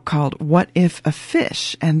that you wrote called What If a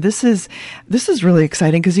Fish? And this is really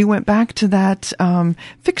exciting because you went back to that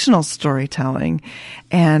fictional storytelling.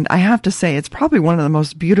 And I have to say, it's probably one of the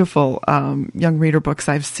most beautiful young reader books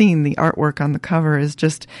I've seen. The artwork on the cover is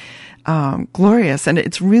just glorious, and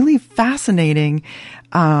it's really fascinating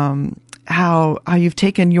how you've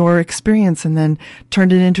taken your experience and then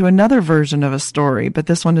turned it into another version of a story. But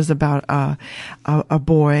this one is about a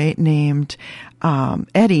boy named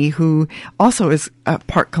Eddie, who also is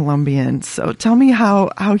part Colombian. So tell me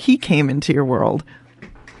how he came into your world.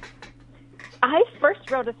 I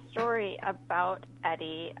first wrote a story about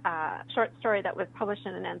Eddie, a short story that was published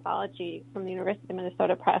in an anthology from the University of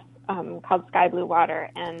Minnesota Press called Sky Blue Water.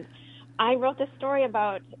 And I wrote this story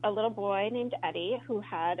about a little boy named Eddie who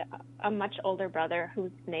had a much older brother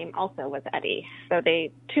whose name also was Eddie. So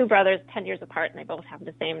two brothers, 10 years apart, and they both have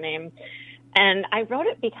the same name. And I wrote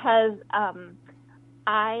it because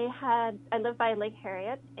I lived by Lake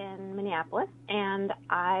Harriet in Minneapolis, and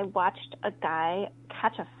I watched a guy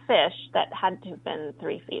catch a fish that had to have been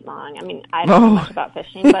 3 feet long. I mean, I don't know much about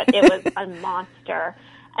fishing, but it was a monster.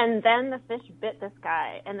 And then the fish bit this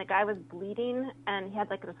guy, and the guy was bleeding, and he had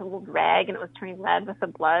like this little rag, and it was turning red with the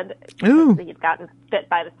blood because he'd gotten bit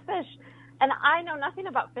by this fish. And I know nothing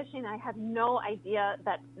about fishing. I had no idea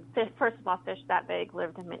that, first of all, fish that big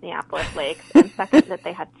lived in Minneapolis lakes, and second, that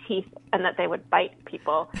they had teeth and that they would bite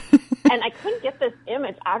people. And I couldn't get this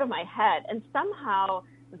image out of my head. And somehow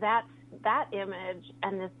that image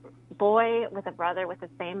and this boy with a brother with the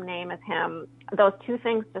same name as him, those two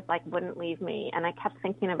things just like wouldn't leave me. And I kept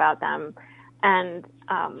thinking about them. And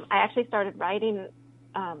I actually started writing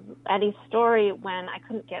Eddie's story when I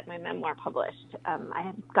couldn't get my memoir published. I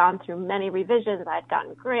had gone through many revisions. I'd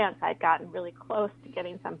gotten grants. I'd gotten really close to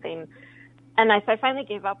getting something. And I finally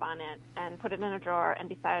gave up on it and put it in a drawer and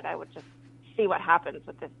decided I would just see what happens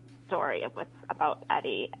with this story about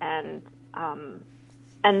Eddie. And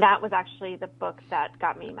that was actually the book that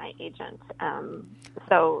got me my agent.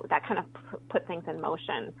 So that kind of put things in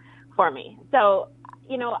motion for me. So,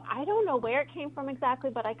 I don't know where it came from exactly,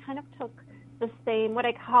 but I kind of took the same, what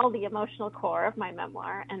I call the emotional core of my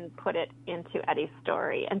memoir, and put it into Eddie's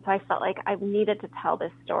story. And so I felt like I needed to tell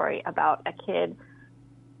this story about a kid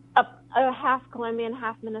a half Colombian,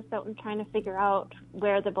 half Minnesotan trying to figure out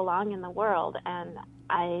where they belong in the world. And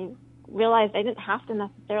I realized I didn't have to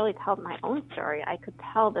necessarily tell my own story. I could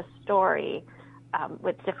tell the story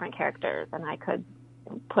with different characters, and I could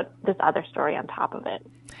put this other story on top of it.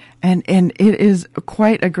 And it is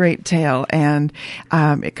quite a great tale. And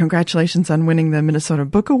congratulations on winning the Minnesota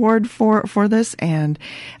Book Award for this. And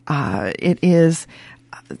it is,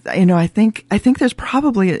 I think there's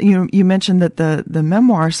probably, you mentioned that the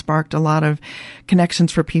memoir sparked a lot of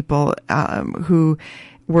connections for people who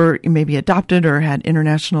were maybe adopted or had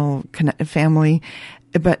international family.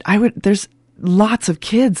 But there's lots of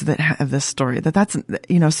kids that have this story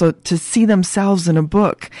so to see themselves in a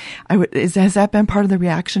book, has that been part of the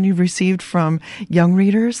reaction you've received from young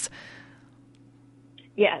readers?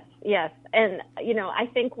 Yes. And, I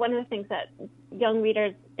think one of the things that young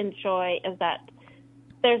readers enjoy is that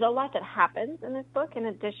there's a lot that happens in this book in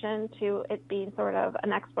addition to it being sort of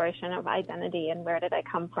an exploration of identity and where did I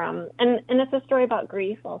come from. And it's a story about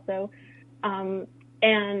grief also.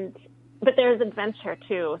 But there's adventure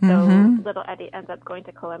too. So little Eddie ends up going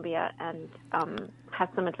to Colombia and has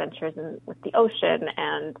some adventures with the ocean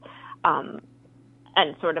and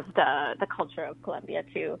sort of the culture of Colombia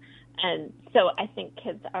too. And so I think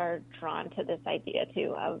kids are drawn to this idea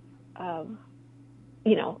too of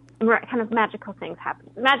kind of magical things happen.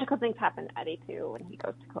 Magical things happen to Eddie too when he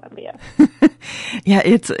goes to Colombia. Yeah,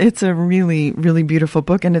 it's a really, really beautiful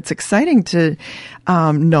book, and it's exciting to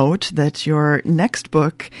note that your next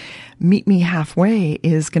book, Meet Me Halfway,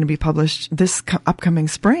 is going to be published this upcoming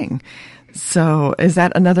spring. So is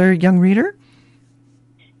that another young reader?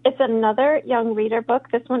 It's another young reader book.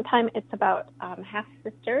 This one time it's about half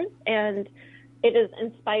sisters, and it is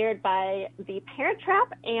inspired by The Parent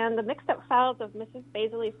Trap and The Mixed Up Files of Mrs.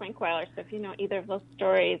 Basiley Frankweiler. So if you know either of those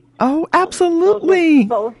stories. Oh, absolutely.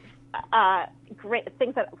 Both great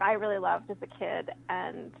things that I really loved as a kid.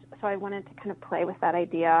 And so I wanted to kind of play with that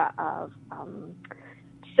idea of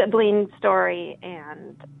sibling story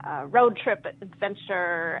and road trip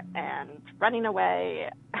adventure and running away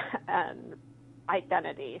and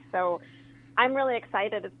identity. So I'm really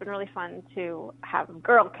excited. It's been really fun to have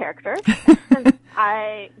girl characters. Since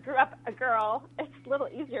I grew up a girl, it's a little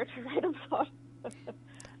easier to write about.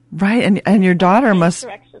 Right, and your daughter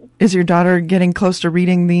is your daughter getting close to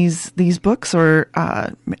reading these books, or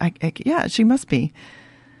yeah, she must be.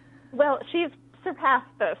 Well, she's surpassed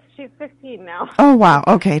this. She's 15 now. Oh wow!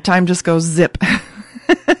 Okay, time just goes zip.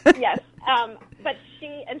 Yes, but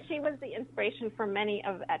she was the inspiration for many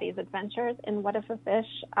of Eddie's adventures in What If a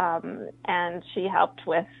Fish, and she helped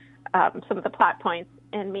with some of the plot points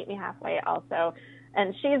in Meet Me Halfway also.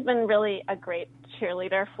 And she's been really a great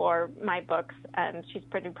cheerleader for my books, and she's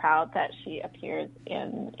pretty proud that she appears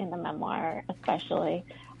in the memoir, especially.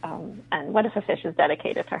 And What If a Fish is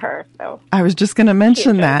dedicated to her. So I was just going to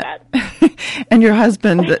mention that. And your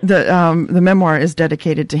husband, the memoir is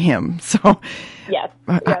dedicated to him. So yes,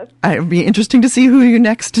 it would be interesting to see who you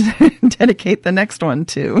next dedicate the next one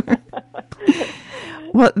to.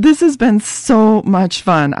 Well, this has been so much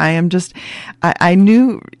fun. I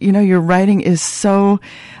knew, your writing is so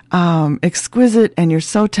exquisite and you're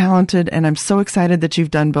so talented, and I'm so excited that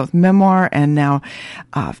you've done both memoir and now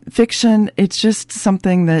fiction. It's just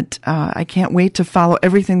something that I can't wait to follow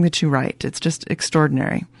everything that you write. It's just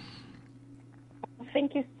extraordinary.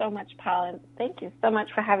 Thank you so much, Paul, and thank you so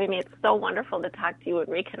much for having me. It's so wonderful to talk to you and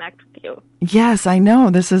reconnect with you. Yes, I know.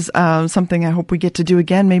 This is something I hope we get to do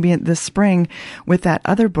again, maybe this spring with that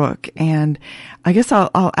other book. And I guess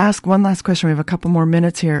I'll ask one last question. We have a couple more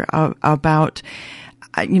minutes here about,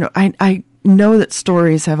 I know that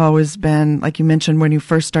stories have always been, like you mentioned when you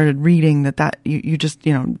first started reading, that you just,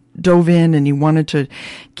 dove in and you wanted to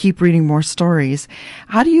keep reading more stories.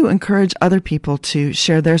 How do you encourage other people to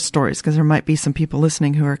share their stories? Because there might be some people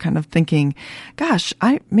listening who are kind of thinking, gosh,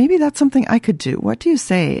 maybe that's something I could do. What do you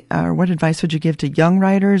say, or what advice would you give to young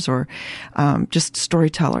writers or just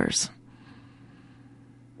storytellers?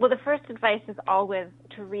 Well, the first advice is always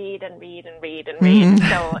to read and read and read and read.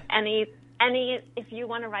 So if you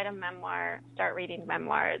want to write a memoir, start reading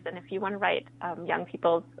memoirs. And if you want to write young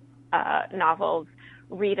people's novels,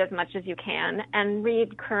 read as much as you can and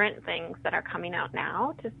read current things that are coming out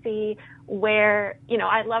now to see where,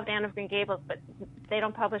 I loved Anne of Green Gables, but they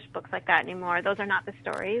don't publish books like that anymore. Those are not the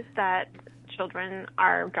stories that children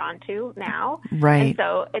are drawn to now. Right. And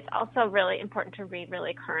so it's also really important to read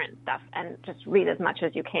really current stuff and just read as much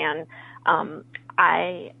as you can.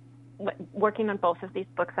 I working on both of these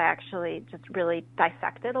books, I actually just really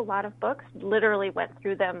dissected a lot of books, literally went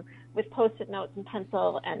through them with Post-it notes and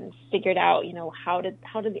pencil and figured out, how did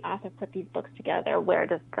the author put these books together? Where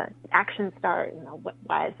does the action start?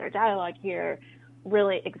 Why is there dialogue here?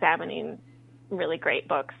 Really examining really great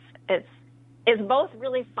books. It's both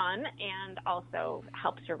really fun and also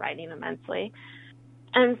helps your writing immensely.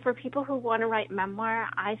 And for people who want to write memoir,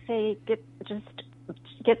 I say get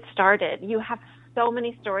started. You have so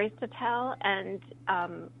many stories to tell, and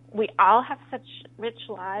we all have such rich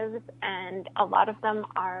lives, and a lot of them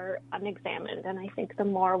are unexamined. And I think the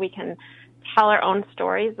more we can tell our own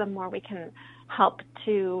stories, the more we can help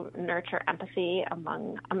to nurture empathy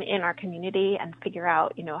in our community and figure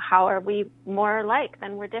out, how are we more alike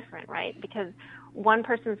than we're different, right? Because one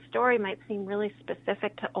person's story might seem really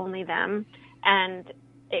specific to only them, and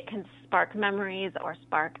it can spark memories or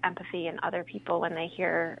spark empathy in other people when they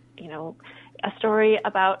hear, a story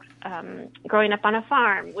about growing up on a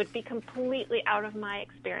farm would be completely out of my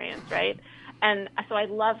experience, right? And so I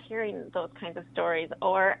love hearing those kinds of stories,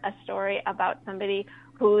 or a story about somebody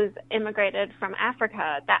who's immigrated from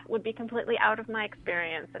Africa. That would be completely out of my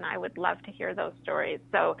experience, and I would love to hear those stories.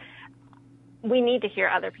 So we need to hear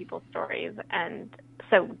other people's stories, and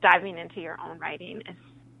so diving into your own writing is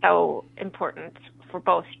so important for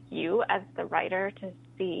both you as the writer to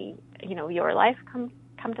see, your life come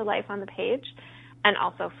to life on the page, and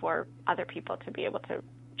also for other people to be able to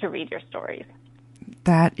read your stories.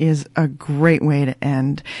 That is a great way to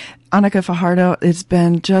end. Anika Fajardo, it's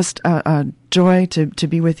been just a joy to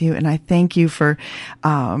be with you, and I thank you for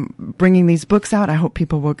bringing these books out. I hope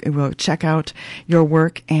people will check out your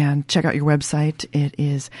work and check out your website. It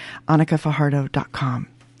is anikafajardo.com.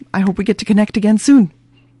 I hope we get to connect again soon.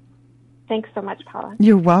 Thanks so much, Paula.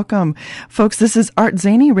 You're welcome. Folks, this is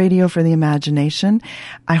ArtZany, Radio for the Imagination.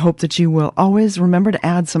 I hope that you will always remember to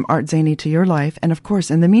add some ArtZany to your life. And of course,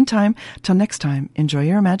 in the meantime, till next time, enjoy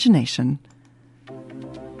your imagination.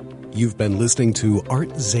 You've been listening to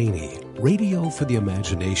ArtZany, Radio for the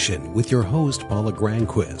Imagination, with your host, Paula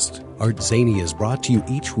Granquist. ArtZany is brought to you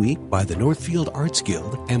each week by the Northfield Arts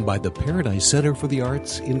Guild and by the Paradise Center for the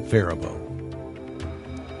Arts in Faribault.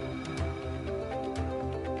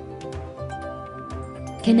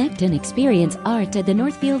 Connect and experience art at the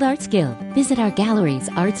Northfield Arts Guild. Visit our galleries,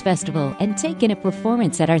 arts festival, and take in a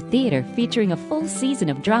performance at our theater featuring a full season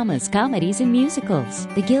of dramas, comedies, and musicals.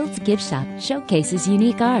 The Guild's gift shop showcases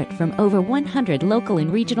unique art from over 100 local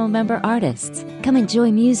and regional member artists. Come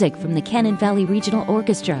enjoy music from the Cannon Valley Regional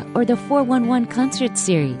Orchestra or the 411 Concert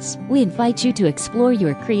Series. We invite you to explore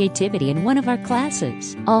your creativity in one of our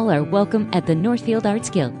classes. All are welcome at the Northfield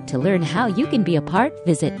Arts Guild. To learn how you can be a part,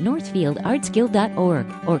 visit northfieldartsguild.org.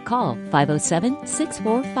 or call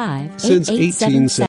 507-645-8877.